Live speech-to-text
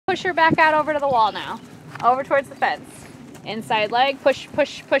push her back out over to the wall now. Over towards the fence. Inside leg, push,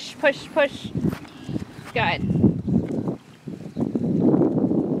 push, push, push, push. Good.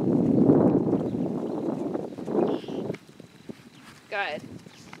 Good.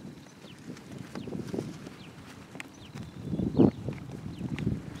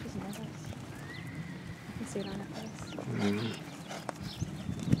 She's nervous. I can see it on her face.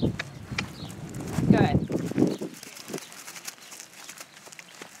 Good.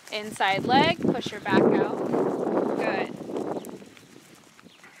 Inside leg, push her back out. Good.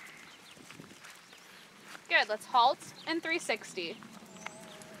 Good, let's halt and 360.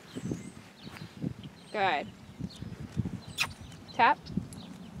 Good. Tap.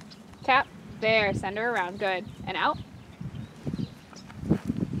 Tap. There, send her around. Good. And out.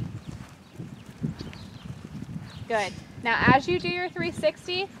 Good. Now as you do your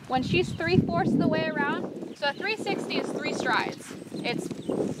 360, when she's 3/4 of the way around, so a 360 is 3 strides. It's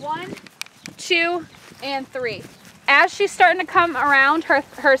 1, 2, and 3. As she's starting to come around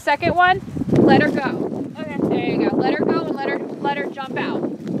her second one, let her go. Okay, there you go. Let her go and let her jump out.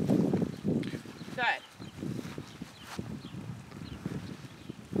 Good.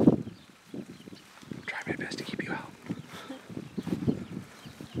 Try my best to keep you out.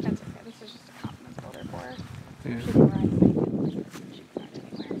 That's okay. This is just a confidence builder for her. Yeah. She can ride the bike. She can ride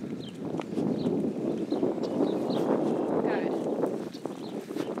anywhere.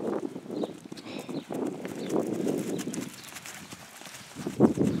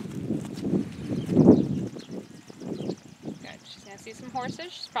 Good. She's going to see some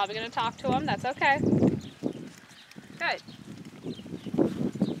horses. She's probably going to talk to them. That's okay. Good.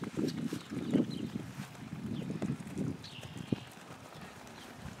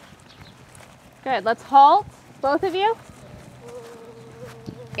 Good. Let's halt, both of you.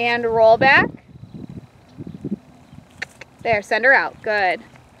 And roll back. There, send her out. Good.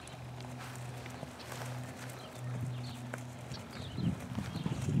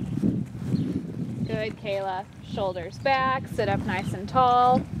 Good, Kayla. Shoulders back, sit up nice and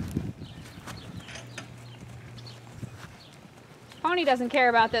tall. Pony doesn't care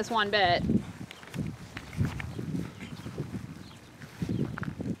about this one bit.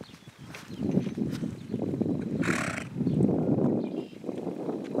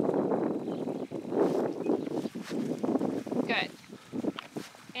 Good.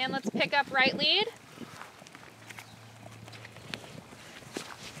 And let's pick up right lead.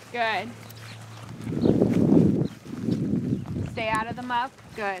 Good. Stay out of the muck.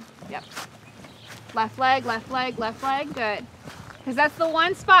 Good. Yep. Left leg, left leg, left leg. Good. Because that's the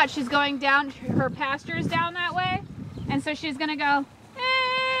one spot she's going down. Her pasture is down that way, and so she's gonna go.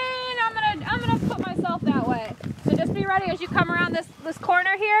 And I'm gonna put myself that way. So just be ready as you come around this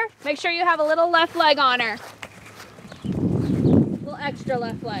corner here. Make sure you have a little left leg on her. Little extra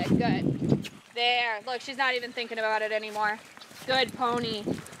left leg. Good. There. Look, she's not even thinking about it anymore. Good, Pony.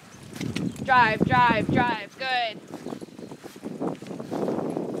 Drive, drive, drive. Good.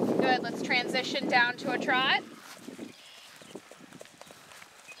 Good. Let's transition down to a trot.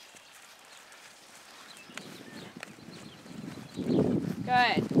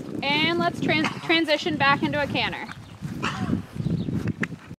 Good. And let's transition back into a canter.